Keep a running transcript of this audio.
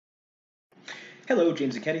Hello,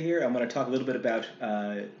 James Ikeda here. I'm going to talk a little bit about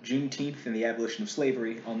Juneteenth and the abolition of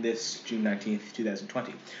slavery on this June 19th,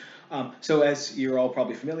 2020. So, as you're all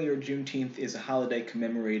probably familiar, Juneteenth is a holiday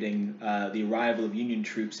commemorating the arrival of Union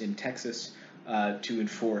troops in Texas to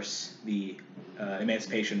enforce the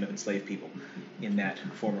emancipation of enslaved people in that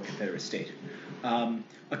former Confederate state.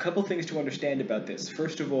 A couple things to understand about this.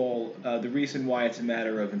 First of all, the reason why it's a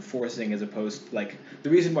matter of enforcing as opposed, like, the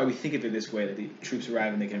reason why we think of it this way, that the troops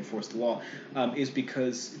arrive and they can enforce the law, is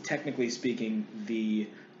because, technically speaking, the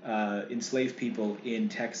enslaved people in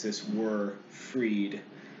Texas were freed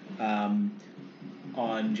um,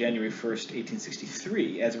 on January 1st,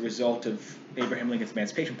 1863, as a result of Abraham Lincoln's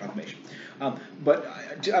Emancipation Proclamation. But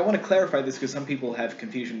I want to clarify this because some people have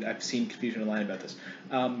confusion. I've seen confusion online about this.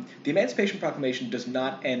 The Emancipation Proclamation does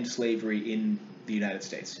not end slavery in the United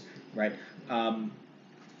States, right? The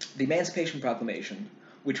Emancipation Proclamation,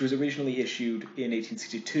 which was originally issued in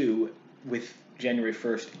 1862 with January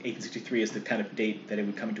 1st, 1863 as the kind of date that it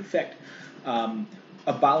would come into effect,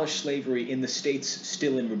 abolished slavery in the states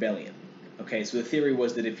still in rebellion. Okay, so the theory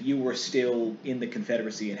was that if you were still in the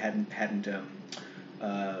Confederacy and hadn't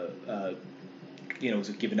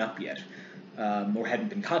given up yet, or hadn't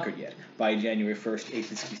been conquered yet by January 1st,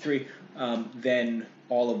 1863, then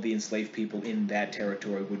all of the enslaved people in that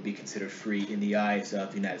territory would be considered free in the eyes of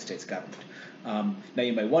the United States government. Now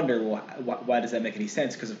you might wonder, well, why does that make any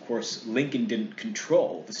sense? Because, of course, Lincoln didn't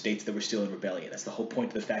control the states that were still in rebellion. That's the whole point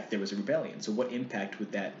of the fact that there was a rebellion. So what impact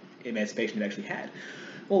would that emancipation have actually had?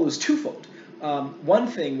 Well, it was twofold. One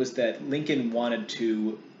thing was that Lincoln wanted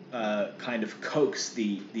to kind of coax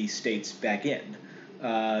the states back in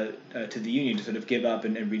to the Union, to sort of give up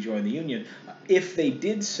and rejoin the Union. If they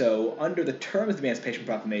did so under the terms of the Emancipation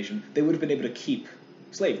Proclamation, they would have been able to keep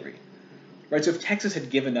slavery. Right? So if Texas had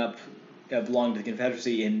given up, belonged to the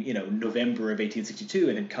Confederacy in November of 1862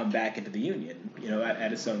 and had come back into the Union,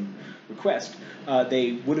 at its own request,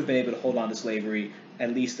 they would have been able to hold on to slavery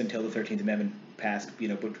at least until the 13th Amendment passed,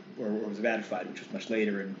 or was ratified, which was much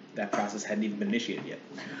later, and that process hadn't even been initiated yet.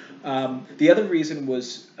 The other reason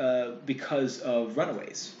was because of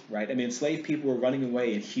runaways, right? I mean, enslaved people were running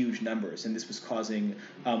away in huge numbers, and this was causing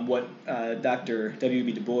what Dr.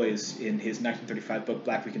 W.B. Du Bois, in his 1935 book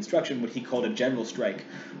Black Reconstruction, what he called a general strike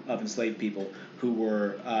of enslaved people who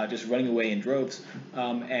were just running away in droves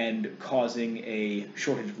and causing a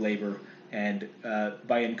shortage of labor. And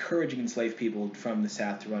by encouraging enslaved people from the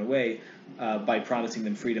South to run away, by promising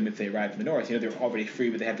them freedom if they arrived in the North, they're already free,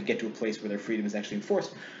 but they have to get to a place where their freedom is actually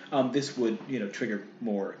enforced. This would, trigger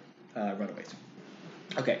more runaways.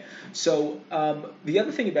 Okay, so the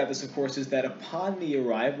other thing about this, of course, is that upon the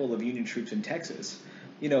arrival of Union troops in Texas,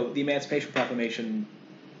 the Emancipation Proclamation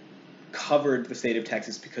covered the state of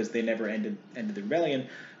Texas because they never ended the rebellion.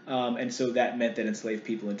 And so that meant that enslaved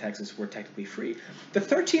people in Texas were technically free. The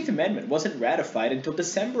 13th Amendment wasn't ratified until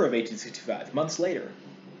December of 1865, months later,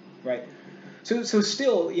 right? So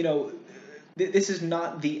still, this is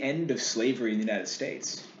not the end of slavery in the United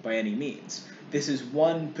States by any means. This is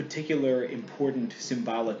one particular important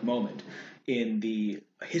symbolic moment in the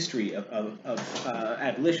history of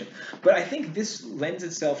abolition. But I think this lends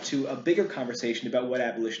itself to a bigger conversation about what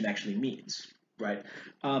abolition actually means, right?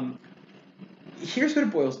 Here's what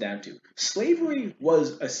it boils down to. Slavery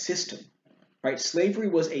was a system, right? Slavery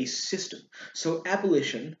was a system. So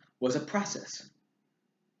abolition was a process.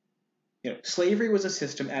 Slavery was a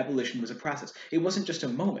system, abolition was a process. It wasn't just a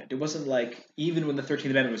moment. It wasn't like, even when the 13th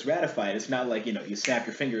Amendment was ratified, it's not like, you snap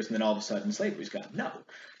your fingers and then all of a sudden slavery's gone. No.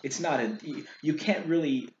 It's not you can't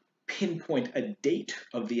really pinpoint a date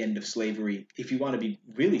of the end of slavery if you want to be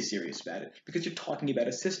really serious about it, because you're talking about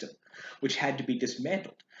a system which had to be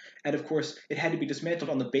dismantled. And of course, it had to be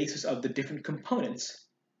dismantled on the basis of the different components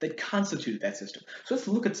that constituted that system. So let's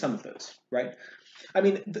look at some of those, right? I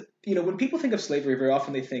mean, when people think of slavery, very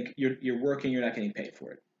often they think you're working, you're not getting paid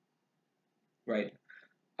for it, right?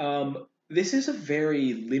 This is a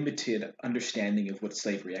very limited understanding of what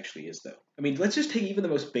slavery actually is, though. I mean, let's just take even the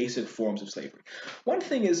most basic forms of slavery. One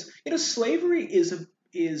thing is, slavery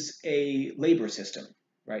is a labor system,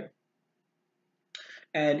 right?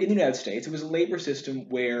 And in the United States, it was a labor system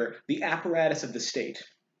where the apparatus of the state,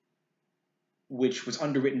 which was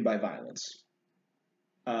underwritten by violence,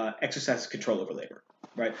 exercises control over labor,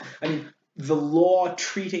 right? I mean, the law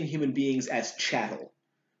treating human beings as chattel,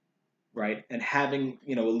 right, and having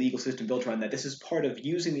a legal system built around that. This is part of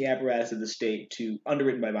using the apparatus of the state to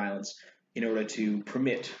underwritten by violence in order to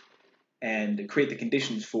permit and create the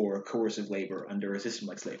conditions for coercive labor under a system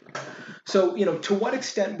like slavery. So, to what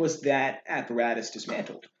extent was that apparatus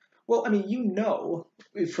dismantled? Well, I mean, you know,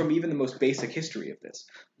 from even the most basic history of this,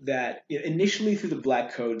 that initially through the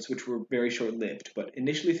Black Codes, which were very short-lived, but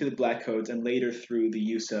initially through the Black Codes and later through the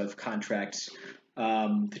use of contracts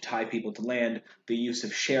to tie people to land, the use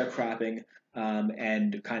of sharecropping,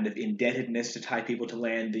 and kind of indebtedness to tie people to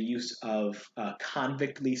land, the use of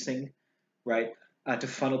convict leasing, right? To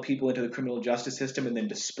funnel people into the criminal justice system and then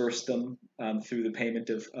disperse them through the payment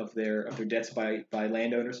of their debts by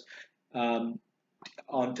landowners. Um,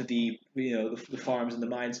 Onto the farms and the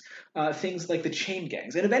mines, things like the chain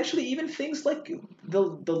gangs, and eventually even things like the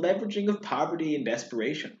leveraging of poverty and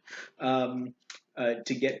desperation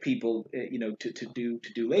to get people to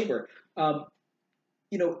do labor.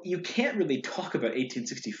 You can't really talk about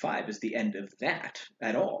 1865 as the end of that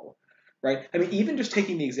at all. Right? I mean, even just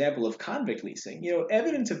taking the example of convict leasing,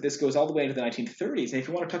 evidence of this goes all the way into the 1930s. And if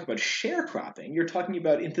you want to talk about sharecropping, you're talking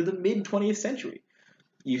about into the mid 20th century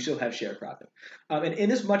you still have sharecropping. And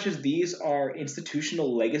inasmuch as these are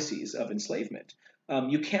institutional legacies of enslavement,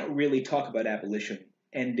 you can't really talk about abolition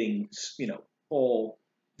ending, all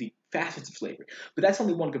the facets of slavery. But that's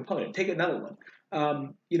only one component. Take another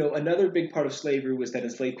one. Another big part of slavery was that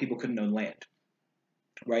enslaved people couldn't own land.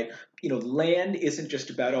 Right? Land isn't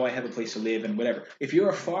just about, oh, I have a place to live and whatever. If you're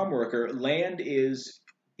a farm worker, land is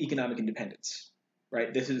economic independence.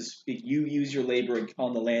 Right? This is you use your labor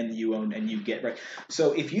on the land that you own and you get right.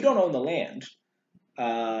 So if you don't own the land,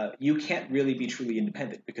 you can't really be truly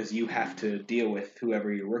independent because you have to deal with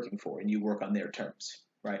whoever you're working for and you work on their terms,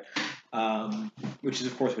 right? Which is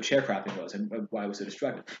of course what sharecropping was and why it was so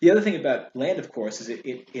destructive. The other thing about land, of course, is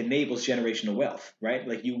it enables generational wealth, right?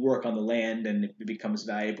 Like you work on the land and it becomes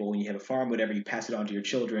valuable, and you have a farm, whatever, you pass it on to your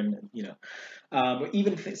children, or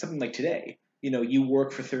even something like today. You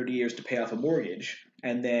work for 30 years to pay off a mortgage,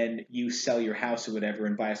 and then you sell your house or whatever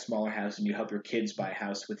and buy a smaller house, and you help your kids buy a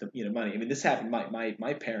house with money. I mean, this happened.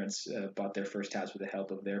 My parents bought their first house with the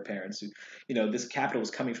help of their parents. This capital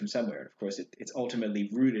was coming from somewhere. Of course, it's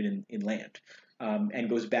ultimately rooted in land, and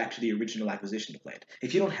goes back to the original acquisition of land.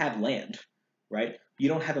 If you don't have land, right, you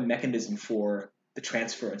don't have a mechanism for the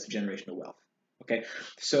transference of generational wealth. Okay,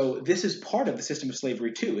 so this is part of the system of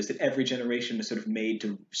slavery too, is that every generation is sort of made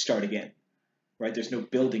to start again. Right? There's no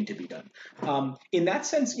building to be done. In that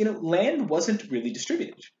sense, land wasn't really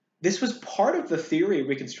distributed. This was part of the theory of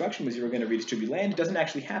Reconstruction, was you were going to redistribute land. It doesn't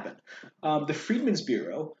actually happen. The Freedmen's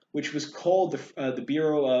Bureau, which was called the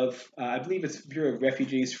Bureau of, I believe it's Bureau of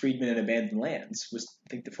Refugees, Freedmen, and Abandoned Lands, was I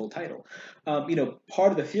think the full title.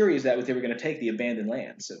 Part of the theory is that they were going to take the abandoned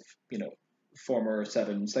lands of former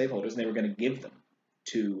Southern slaveholders, and they were going to give them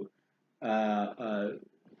to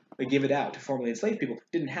give it out to formerly enslaved people.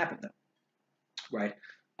 Didn't happen though. Right?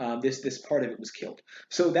 This part of it was killed.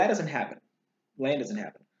 So that doesn't happen. Land doesn't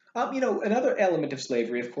happen. Another element of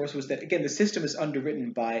slavery, of course, was that, again, the system is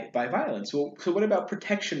underwritten by violence. Well, so what about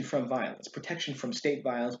protection from violence, protection from state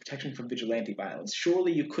violence, protection from vigilante violence?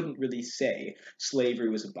 Surely you couldn't really say slavery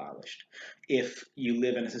was abolished if you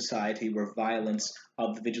live in a society where violence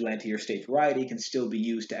of the vigilante or state variety can still be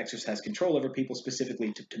used to exercise control over people,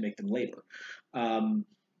 specifically to make them labor.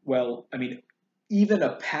 Well, I mean, even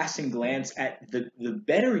a passing glance at the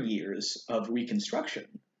better years of Reconstruction,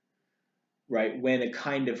 right, when a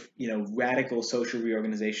kind of radical social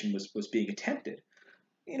reorganization was being attempted,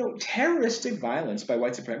 terroristic violence by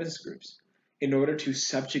white supremacist groups in order to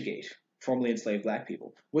subjugate formerly enslaved black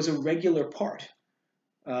people was a regular part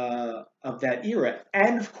of that era,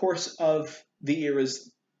 and of course of the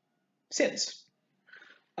eras since.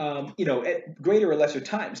 At greater or lesser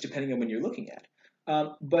times, depending on when you're looking at.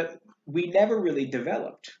 But we never really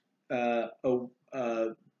developed, through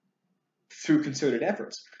concerted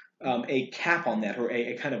efforts, a cap on that, or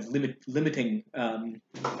a kind of limiting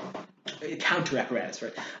counter apparatus,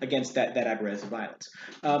 right, against that apparatus of violence.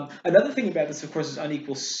 Another thing about this, of course, is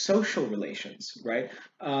unequal social relations, right,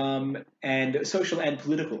 and social and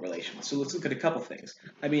political relations. So let's look at a couple things.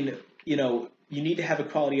 I mean, you need to have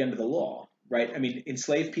equality under the law. Right? I mean,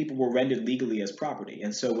 enslaved people were rendered legally as property.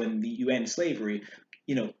 And so when you end slavery,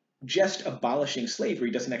 just abolishing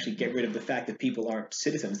slavery doesn't actually get rid of the fact that people aren't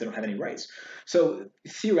citizens, they don't have any rights. So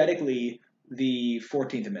theoretically, the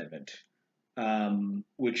 14th Amendment,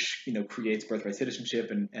 which creates birthright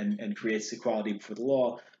citizenship and creates equality before the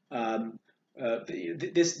law,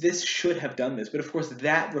 this should have done this. But of course,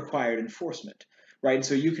 that required enforcement. Right, and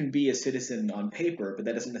so you can be a citizen on paper, but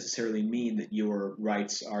that doesn't necessarily mean that your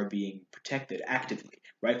rights are being protected actively,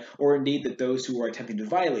 right? Or indeed that those who are attempting to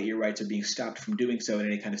violate your rights are being stopped from doing so in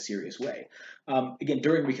any kind of serious way. Again,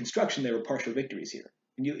 during Reconstruction, there were partial victories here.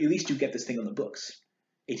 And at least you get this thing on the books,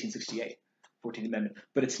 1868, 14th Amendment.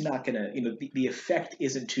 But it's not going to, the effect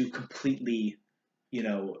isn't to completely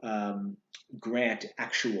grant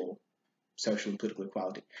actual social and political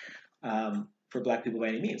equality for black people by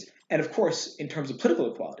any means. And of course, in terms of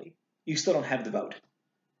political equality, you still don't have the vote.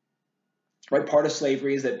 Right? Part of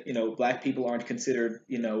slavery is that black people aren't considered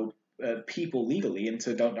people legally, and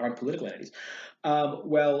so aren't political entities.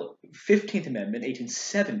 Well, 15th Amendment,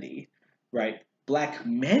 1870, right? Black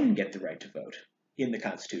men get the right to vote in the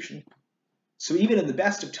Constitution. So even in the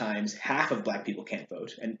best of times, half of black people can't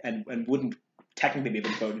vote and wouldn't technically be able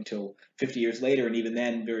to vote until 50 years later, and even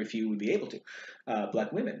then, very few would be able to,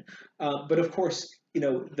 black women. But of course,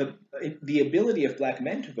 the ability of black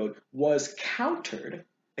men to vote was countered,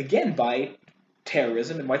 again, by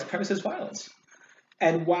terrorism and white supremacist violence.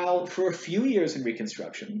 And while for a few years in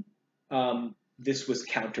Reconstruction, this was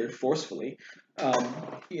countered forcefully,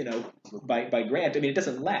 by Grant. I mean, it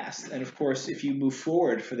doesn't last. And of course, if you move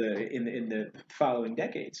forward in the following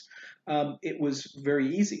decades, it was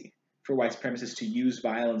very easy for white supremacists to use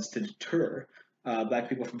violence to deter black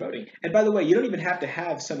people from voting. And by the way, you don't even have to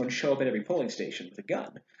have someone show up at every polling station with a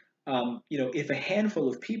gun. If a handful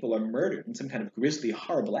of people are murdered in some kind of grisly,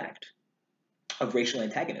 horrible act of racial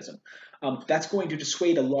antagonism, that's going to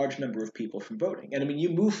dissuade a large number of people from voting. And I mean, you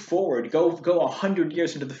move forward, go 100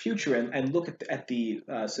 years into the future, and look at the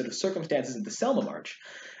sort of circumstances of the Selma March,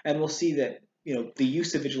 and we'll see that the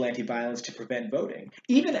use of vigilante violence to prevent voting,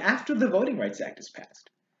 even after the Voting Rights Act is passed,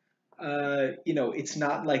 it's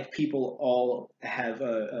not like people all have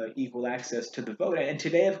equal access to the vote. And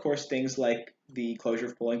today, of course, things like the closure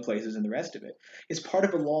of polling places and the rest of it is part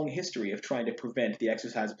of a long history of trying to prevent the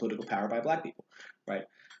exercise of political power by black people, right?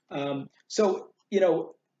 And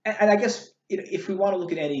I guess if we want to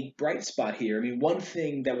look at any bright spot here, I mean, one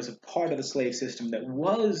thing that was a part of the slave system that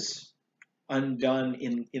was undone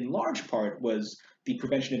in large part was the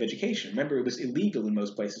prevention of education. Remember, it was illegal in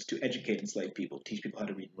most places to educate enslaved people, teach people how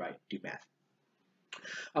to read and write, do math.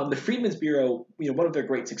 The Freedmen's Bureau, one of their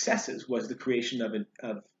great successes was the creation of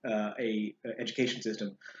a education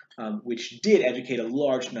system which did educate a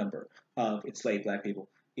large number of enslaved black people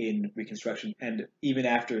in Reconstruction. And even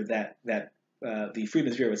after that, the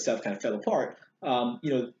Freedmen's Bureau itself kind of fell apart,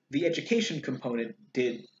 the education component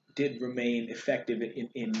did remain effective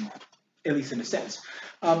in at least in a sense.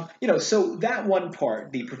 So that one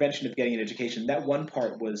part, the prevention of getting an education, that one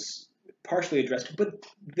part was partially addressed. But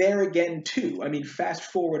there again, too, I mean, fast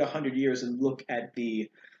forward 100 years and look at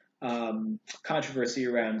the controversy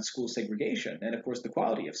around school segregation and, of course, the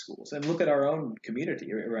quality of schools. And look at our own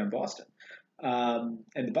community around Boston and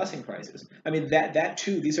the busing crisis. I mean, that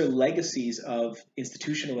too, these are legacies of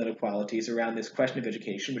institutional inequalities around this question of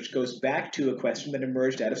education, which goes back to a question that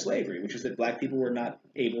emerged out of slavery, which is that black people were not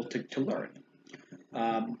able to learn,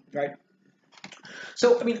 right?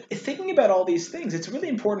 So, I mean, thinking about all these things, it's really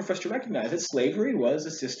important for us to recognize that slavery was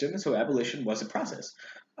a system, so abolition was a process.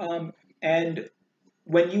 And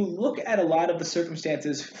when you look at a lot of the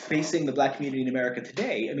circumstances facing the black community in America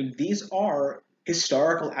today, I mean, these are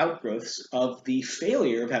historical outgrowths of the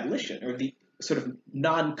failure of abolition, or the sort of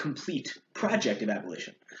non-complete project of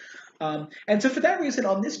abolition. And so for that reason,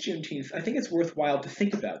 on this Juneteenth, I think it's worthwhile to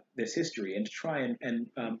think about this history and to try and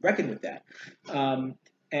reckon with that.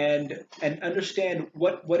 And understand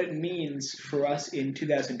what it means for us in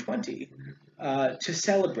 2020 to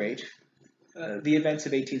celebrate the events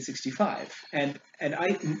of 1865. And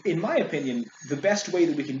in my opinion, the best way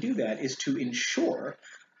that we can do that is to ensure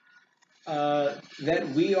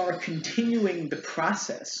that we are continuing the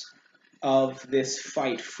process of this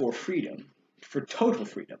fight for freedom, for total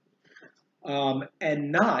freedom,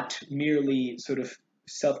 and not merely sort of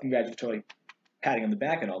self-congratulatory patting on the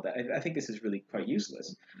back and all that. I think this is really quite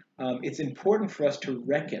useless. It's important for us to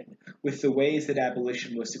reckon with the ways that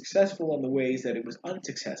abolition was successful and the ways that it was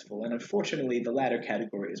unsuccessful. And unfortunately, the latter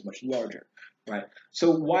category is much larger, right?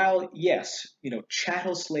 So while, yes,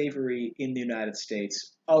 chattel slavery in the United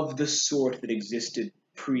States of the sort that existed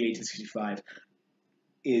pre-1865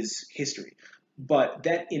 is history, but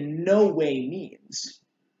that in no way means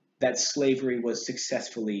that slavery was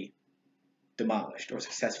successfully demolished or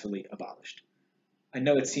successfully abolished. I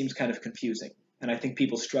know it seems kind of confusing, and I think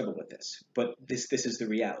people struggle with this, but this is the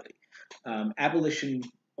reality. Abolition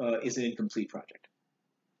is an incomplete project.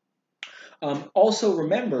 Also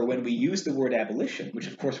remember, when we use the word abolition, which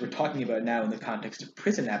of course we're talking about now in the context of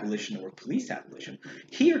prison abolition or police abolition,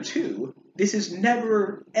 here too, this has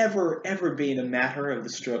never, ever, ever been a matter of the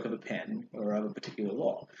stroke of a pen or of a particular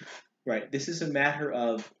law, right? This is a matter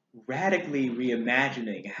of radically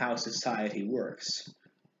reimagining how society works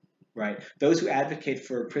Right. Those who advocate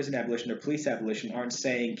for prison abolition or police abolition aren't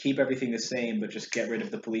saying keep everything the same, but just get rid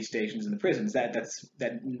of the police stations and the prisons. That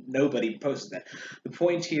nobody proposes that. The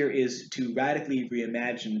point here is to radically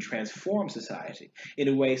reimagine and transform society in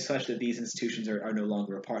a way such that these institutions are no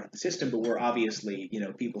longer a part of the system, but where obviously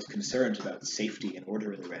people's concerns about safety and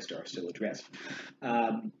order and the rest are still addressed.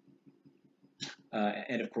 Um,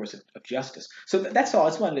 and of course of justice. So that's all. I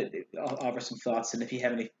just wanted to offer some thoughts, and if you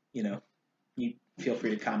have any, you feel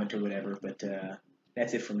free to comment or whatever. But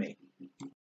that's it for me.